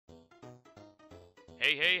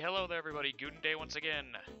Hey, hello there everybody, Guten Day once again.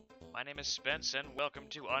 My name is Spence and welcome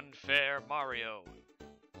to Unfair Mario.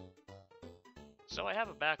 So I have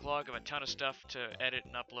a backlog of a ton of stuff to edit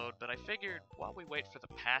and upload, but I figured while we wait for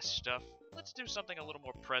the past stuff, let's do something a little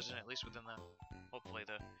more present, at least within hopefully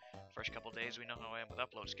the first couple days. We know how I am with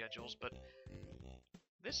upload schedules, but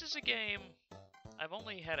this is a game I've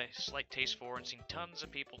only had a slight taste for and seen tons of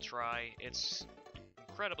people try. It's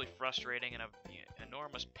incredibly frustrating and an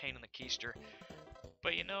enormous pain in the keister.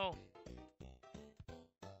 But you know,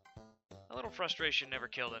 a little frustration never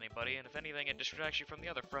killed anybody, and if anything, it distracts you from the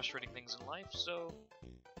other frustrating things in life, so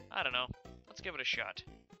I don't know. Let's give it a shot.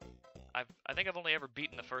 I think I've only ever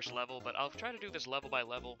beaten the first level, but I'll try to do this level by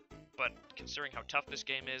level, but considering how tough this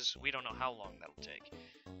game is, we don't know how long that'll take.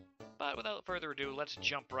 But without further ado, let's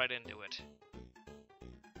jump right into it.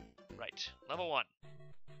 Right, level 1.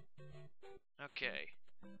 Okay.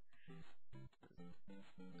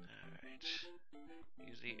 Alright.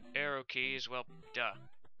 Use the arrow keys, well, duh.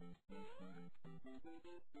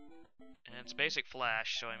 And it's basic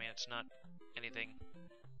Flash, so I mean it's not anything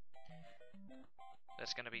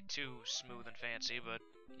that's gonna be too smooth and fancy, but,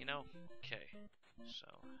 you know, okay. So,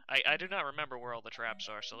 I do not remember where all the traps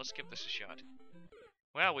are, so let's give this a shot.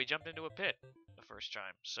 Well, we jumped into a pit the first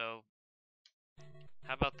time, so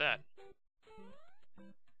how about that?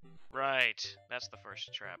 Right, that's the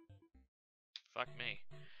first trap. Fuck me.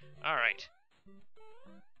 Alright.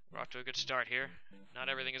 We're off to a good start here. Not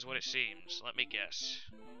everything is what it seems. Let me guess.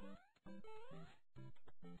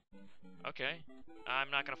 Okay.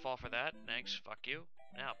 I'm not gonna fall for that. Thanks. Fuck you.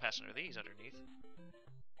 Now, pass under these underneath.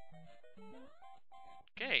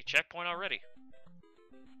 Okay, checkpoint already.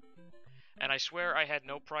 And I swear I had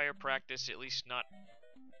no prior practice, at least not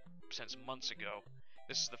since months ago.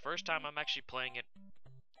 This is the first time I'm actually playing it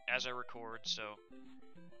as I record, so...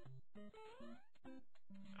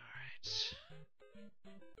 Alright.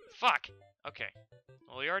 Fuck! Okay.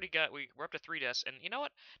 Well, we're up to 3 deaths, and you know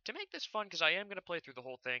what? To make this fun, because I am going to play through the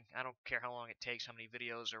whole thing, I don't care how long it takes, how many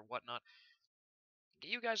videos or whatnot.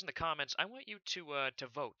 Get you guys in the comments, I want you to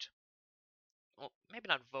vote. Well, maybe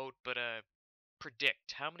not vote, but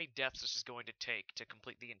predict how many deaths this is going to take to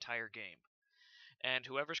complete the entire game. And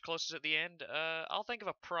whoever's closest at the end, I'll think of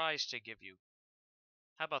a prize to give you.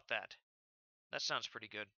 How about that? That sounds pretty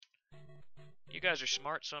good. You guys are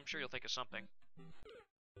smart, so I'm sure you'll think of something.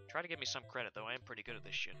 Try to give me some credit, though. I am pretty good at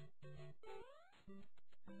this shit.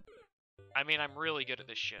 I mean, I'm really good at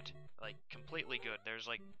this shit. Like, completely good. There's,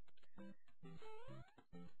 like,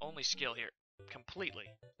 only skill here. Completely.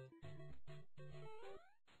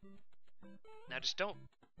 Now, just don't...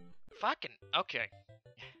 Fucking... Okay.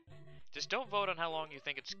 Just don't vote on how long you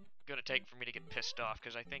think it's gonna take for me to get pissed off,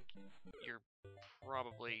 because I think you're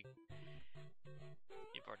probably...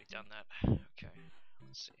 You've already done that. Okay.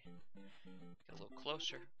 Let's see. Get a little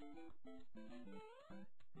closer.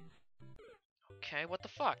 Okay, what the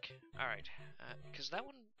fuck? Alright, because that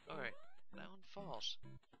one... Alright, that one falls.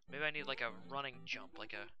 Maybe I need, like, a running jump,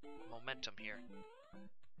 like a momentum here.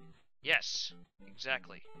 Yes,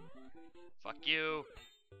 exactly. Fuck you.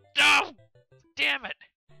 Oh! Damn it!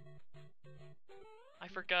 I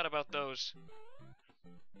forgot about those.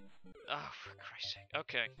 Oh, for Christ's sake.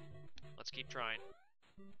 Okay, let's keep trying.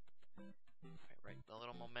 Right, the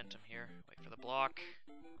little momentum here. Wait for the block.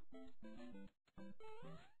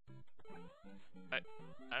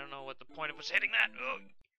 I don't know what the point of was hitting that. Oh.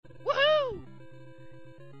 Woohoo!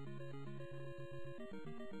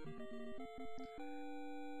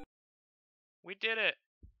 We did it.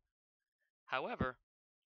 However,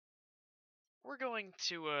 we're going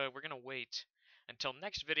to wait until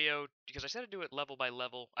next video, because I said to do it level by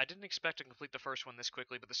level. I didn't expect to complete the first one this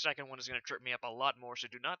quickly, but the second one is going to trip me up a lot more, so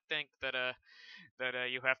do not think that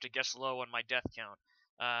you have to guess low on my death count.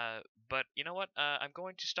 But you know what? I'm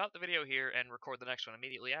going to stop the video here and record the next one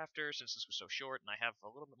immediately after, since this was so short and I have a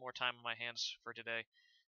little bit more time on my hands for today.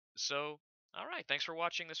 So, alright, thanks for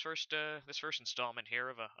watching this first installment here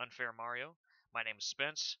of Unfair Mario. My name is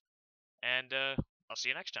Spence, and I'll see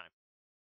you next time.